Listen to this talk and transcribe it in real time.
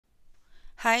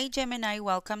Hi Gemini,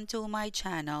 welcome to my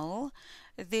channel.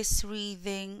 This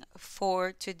reading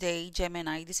for today,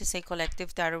 Gemini, this is a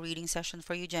collective tarot reading session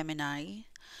for you, Gemini.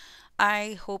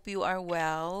 I hope you are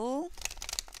well.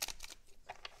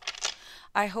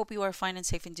 I hope you are fine and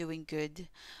safe and doing good.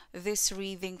 This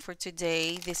reading for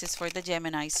today, this is for the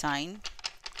Gemini sign.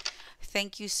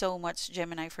 Thank you so much,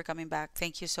 Gemini, for coming back.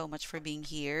 Thank you so much for being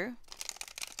here.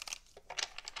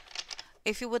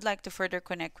 If you would like to further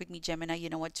connect with me, Gemini, you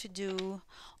know what to do.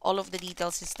 All of the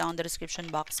details is down the description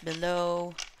box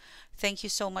below. Thank you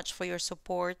so much for your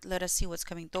support. Let us see what's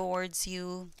coming towards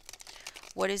you.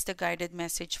 What is the guided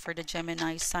message for the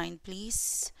Gemini sign,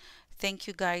 please? Thank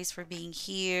you guys for being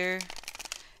here.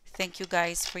 Thank you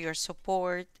guys for your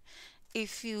support. I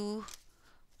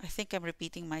think I'm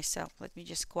repeating myself. Let me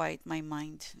just quiet my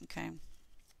mind, okay?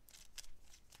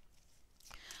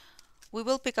 We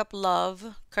will pick up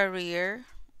love, career.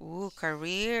 Ooh,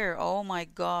 career. Oh my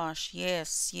gosh.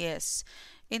 Yes, yes.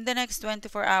 In the next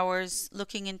 24 hours,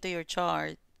 looking into your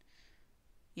chart,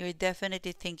 you're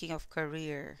definitely thinking of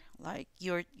career. Like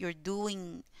you're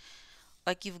doing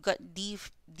like you've got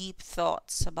deep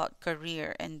thoughts about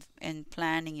career and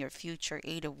planning your future.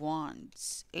 Eight of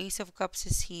Wands. Ace of Cups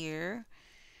is here.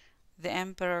 The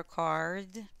Emperor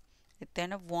card. The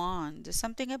Ten of Wands. There's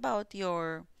something about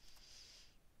your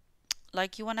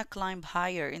like you want to climb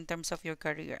higher in terms of your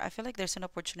career. I feel like there's an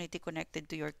opportunity connected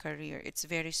to your career. It's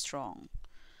very strong.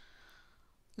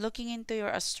 Looking into your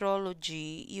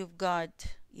astrology, you've got,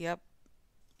 yep,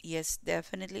 yes,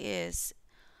 definitely is.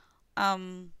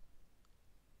 Um,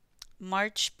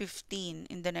 March 15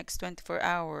 in the next 24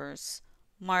 hours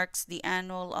marks the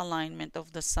annual alignment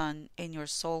of the Sun in your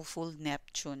soulful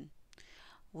Neptune,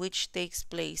 which takes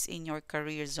place in your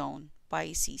career zone,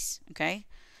 Pisces. Okay?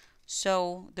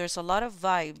 So there's a lot of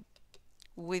vibe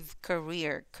with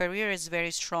career. Career is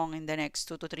very strong in the next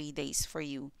 2 to 3 days for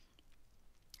you,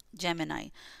 Gemini.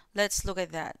 Let's look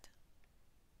at that.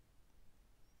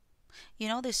 You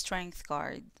know the Strength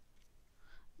card.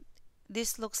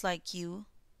 This looks like you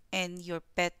and you're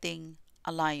petting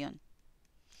a lion.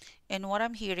 And what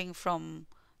I'm hearing from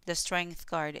the Strength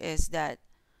card is that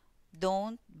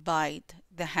don't bite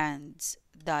the hands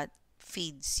that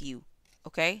feeds you.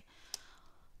 Okay?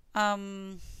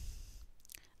 Um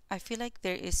I feel like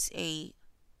there is a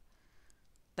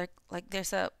like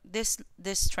there's a this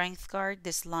Strength card,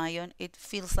 this lion, it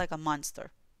feels like a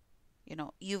monster.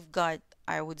 You've got,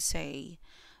 I would say,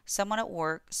 someone at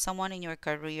work, someone in your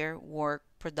career, work,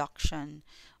 production,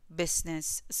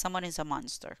 business, someone is a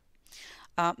monster.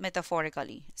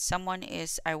 Metaphorically, someone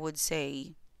I would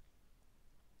say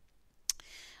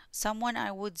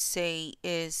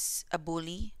is a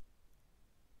bully,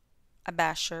 a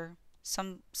basher,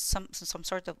 some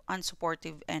sort of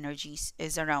unsupportive energies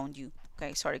is around you.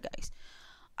 Okay, sorry guys.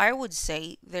 I would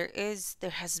say there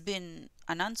has been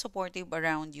an unsupportive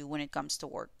around you when it comes to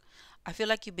work. I feel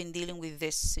like you've been dealing with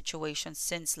this situation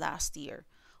since last year,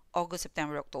 August,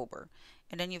 September, October.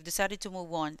 And then you've decided to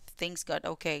move on. Things got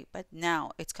okay, but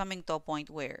now it's coming to a point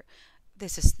where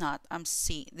this is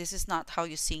not how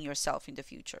you're seeing yourself in the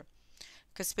future.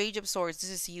 Because Page of Swords, this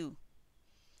is you.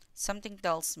 Something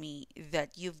tells me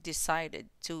that you've decided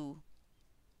to,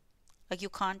 like, you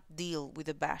can't deal with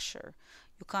a basher.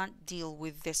 You can't deal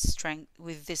with this strength,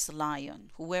 with this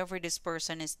lion. Whoever this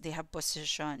person is, they have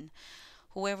position.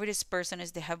 Whoever this person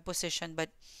is, they have position.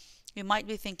 But you might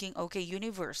be thinking, okay,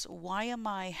 universe, why am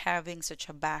I having such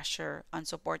a basher,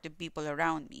 unsupportive people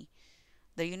around me?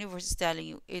 The universe is telling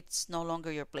you it's no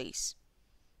longer your place.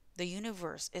 The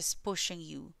universe is pushing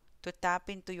you to tap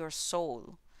into your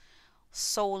soul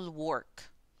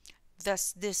work.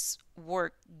 Does this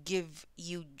work give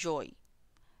you joy?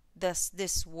 Does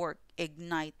this work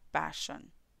ignite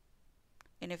passion?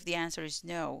 And if the answer is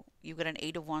no, you got an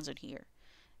Eight of Wands on here.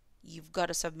 You've got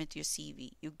to submit your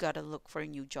CV. You've got to look for a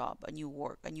new job, a new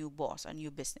work, a new boss, a new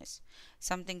business.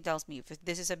 Something tells me if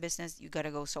this is a business, you got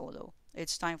to go solo.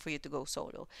 It's time for you to go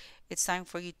solo. It's time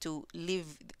for you to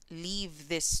leave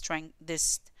this strength,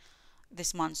 this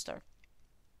monster.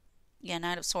 Yeah,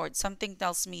 Knight of Swords. Something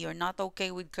tells me you're not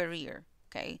okay with career.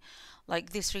 Okay,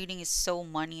 like this reading is so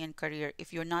money and career.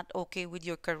 If you're not okay with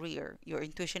your career, your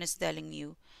intuition is telling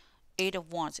you, Eight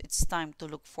of Wands, it's time to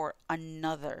look for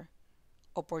another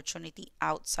opportunity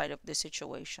outside of the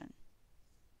situation.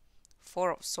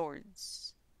 Four of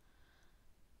Swords.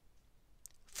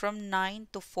 From 9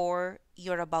 to 4,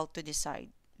 you're about to decide.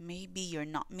 Maybe you're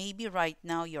not. Maybe right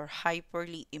now you're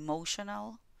hyperly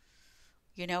emotional,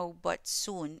 but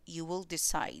soon you will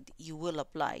decide, you will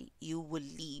apply, you will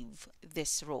leave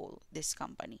this role, this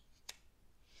company.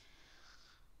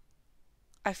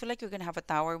 I feel like you're gonna have a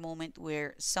tower moment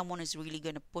where someone is really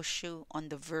gonna push you on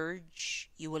the verge.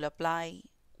 You will apply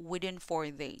within 4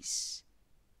 days,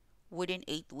 within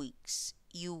 8 weeks.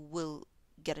 You will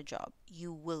get a job.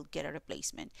 You will get a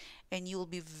replacement, and you will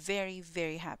be very,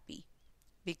 very happy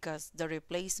because the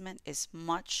replacement is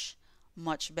much,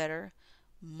 much better,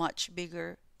 much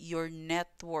bigger. Your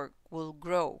network will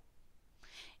grow.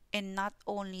 And not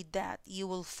only that, you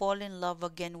will fall in love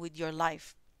again with your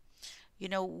life.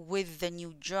 With the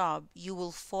new job, you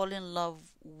will fall in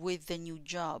love with the new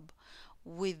job,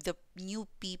 with the new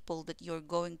people that you're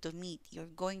going to meet. You're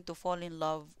going to fall in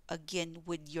love again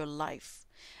with your life.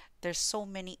 There's so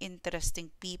many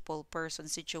interesting people, person,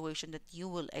 situation that you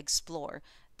will explore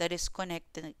that is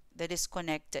connected,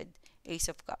 Ace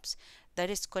of Cups, that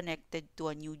is connected to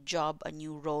a new job, a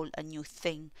new role, a new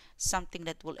thing, something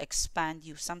that will expand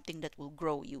you, something that will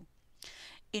grow you.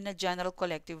 In a general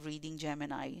collective reading,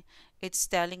 Gemini, it's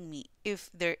telling me if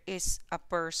there is a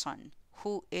person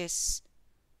who is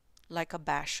like a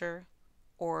basher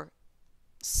or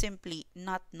simply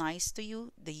not nice to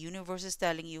you, the universe is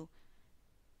telling you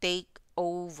take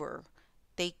over,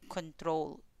 take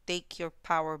control, take your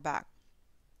power back,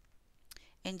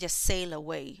 and just sail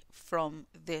away from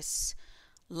this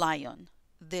lion,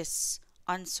 this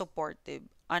unsupportive,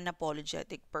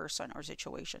 unapologetic person or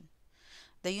situation.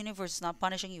 The universe is not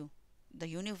punishing you. The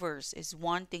universe is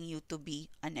wanting you to be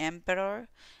an emperor,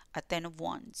 a 10 of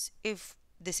wands. If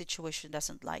the situation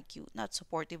doesn't like you, not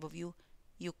supportive of you,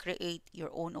 you create your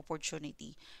own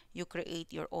opportunity. You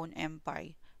create your own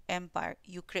empire.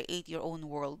 You create your own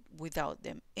world without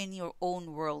them. In your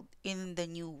own world, in the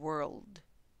new world,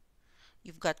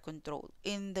 you've got control.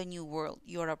 In the new world,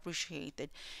 you're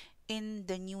appreciated. In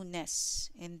the newness,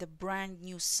 in the brand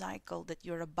new cycle that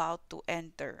you're about to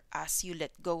enter, as you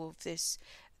let go of this,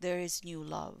 there is new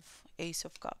love. Ace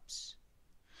of Cups.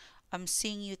 I'm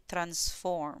seeing you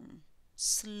transform.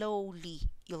 Slowly,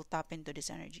 you'll tap into this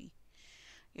energy.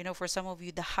 For some of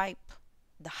you, the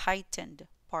heightened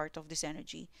part of this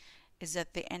energy is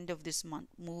at the end of this month,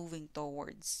 moving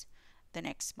towards the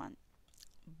next month.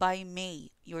 By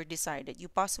May, you're decided. You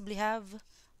possibly have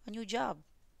a new job.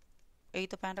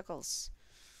 Eight of Pentacles.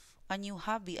 A new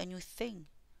hobby, a new thing,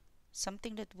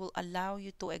 something that will allow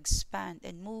you to expand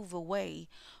and move away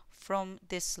from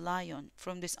this lion,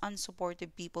 from this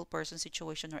unsupportive people, person,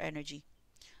 situation, or energy.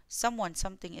 Someone,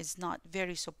 something is not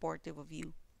very supportive of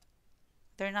you.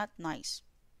 They're not nice.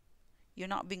 You're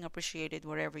not being appreciated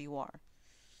wherever you are.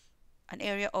 An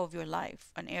area of your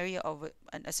life, an area of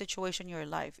a situation in your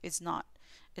life is not.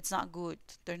 It's not good.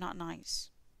 They're not nice.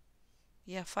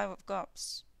 Yeah, Five of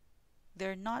Cups.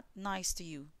 They're not nice to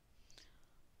you.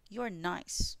 You're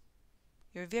nice.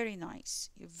 You're very nice.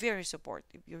 You're very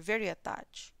supportive. You're very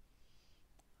attached.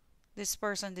 This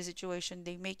person, this situation,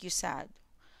 they make you sad.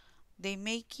 They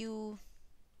make you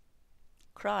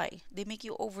cry. They make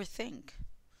you overthink.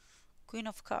 Queen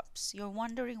of Cups. You're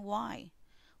wondering why.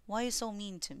 Why you so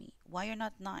mean to me? Why you're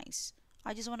not nice?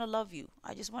 I just want to love you.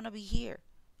 I just want to be here.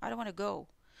 I don't want to go.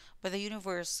 But the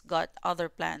universe got other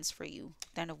plans for you.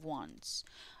 Ten of Wands.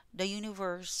 The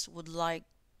universe would like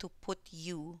to put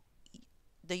you,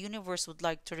 the universe would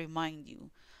like to remind you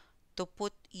to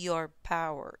put your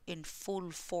power in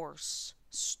full force.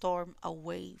 Storm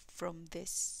away from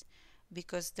this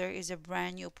because there is a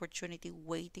brand new opportunity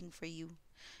waiting for you.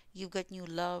 You've got new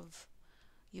love,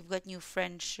 you've got new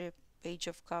friendship, Page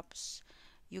of Cups.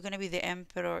 You're gonna be the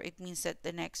emperor. It means that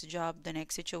the next job, the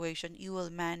next situation, you will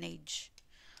manage.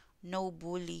 No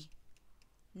bully,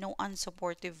 no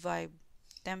unsupportive vibe.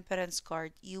 Temperance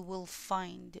card, you will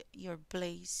find your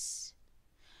place.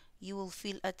 You will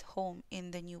feel at home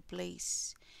in the new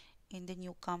place, in the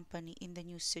new company, in the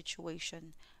new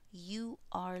situation. You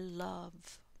are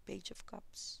love, Page of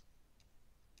Cups.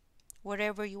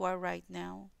 Wherever you are right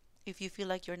now, if you feel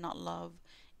like you're not loved,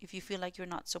 if you feel like you're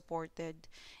not supported,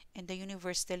 and the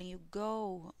universe telling you,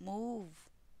 go, move.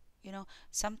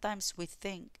 Sometimes we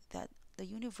think that the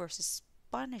universe is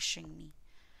punishing me.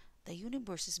 The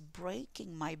universe is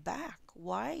breaking my back.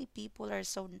 Why people are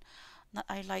so not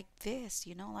I like this,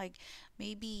 like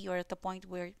maybe you're at the point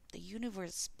where the universe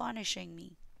is punishing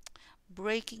me,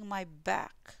 breaking my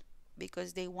back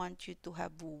because they want you to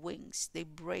have wings. They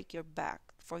break your back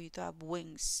for you to have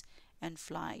wings and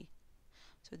fly.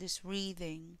 So this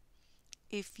reading,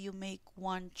 if you make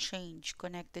one change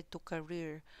connected to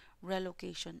career,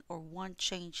 relocation, or one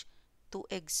change to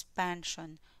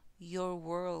expansion, your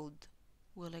world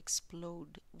will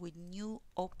explode with new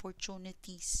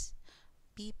opportunities,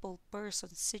 people, person,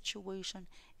 situation,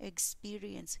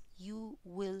 experience. You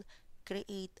will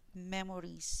create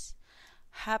memories,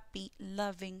 happy,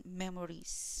 loving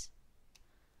memories.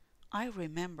 I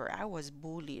remember I was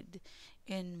bullied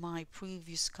in my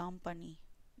previous company.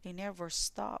 They never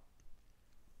stopped.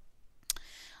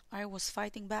 I was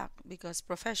fighting back because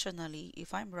professionally,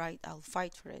 if I'm right, I'll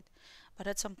fight for it. But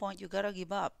at some point, you gotta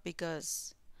give up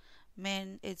because,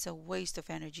 man, it's a waste of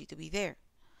energy to be there.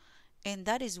 And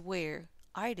that is where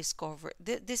I discovered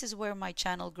this is where my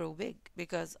channel grow big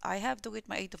because I have to quit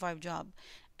my 8 to 5 job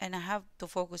and I have to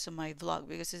focus on my vlog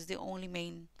because it's the only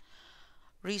main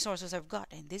resources I've got.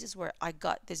 And this is where I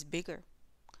got this bigger.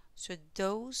 So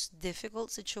those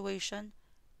difficult situation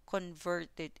convert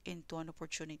it into an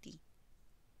opportunity.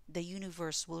 The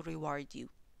universe will reward you.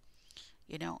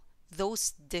 You know,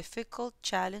 those difficult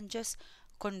challenges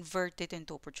convert it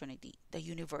into opportunity. The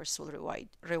universe will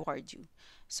reward you.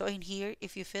 So in here,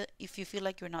 if you feel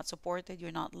like you're not supported,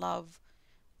 you're not loved,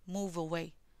 move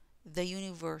away. The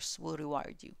universe will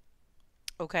reward you.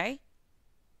 Okay?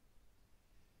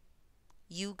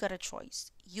 You got a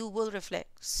choice. You will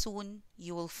reflect. Soon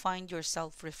you will find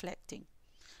yourself reflecting.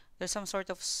 There's some sort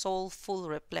of soulful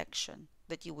reflection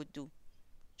that you would do,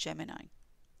 Gemini.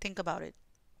 Think about it.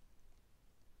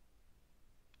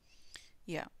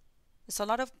 Yeah. There's a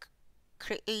lot of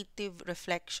creative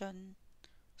reflection,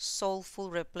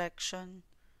 soulful reflection,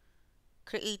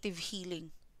 creative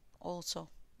healing also,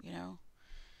 you know.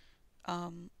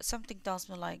 Something tells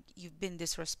me like you've been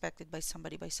disrespected by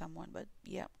somebody, by someone, but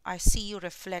yeah, I see you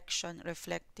reflection,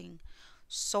 reflecting,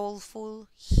 soulful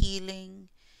healing.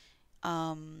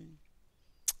 Um,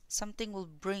 something will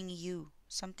bring you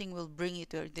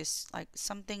to this, like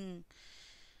something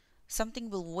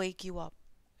will wake you up,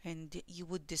 and you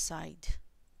would decide,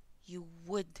 you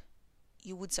would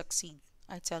you would succeed.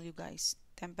 I tell you guys,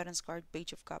 Temperance card,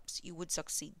 Page of Cups, you would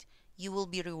succeed. You will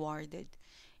be rewarded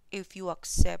if you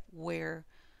accept where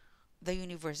the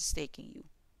universe is taking you.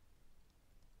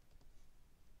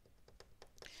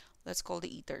 Let's call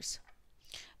the eaters.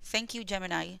 Thank you,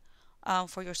 Gemini,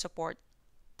 for your support.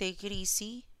 Take it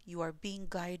easy. You are being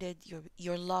guided.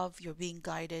 Your love. You're being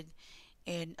guided,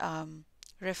 and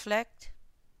reflect.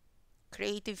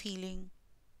 Creative healing,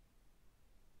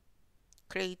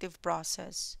 creative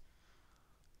process,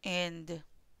 and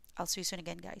I'll see you soon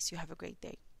again, guys. You have a great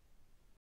day.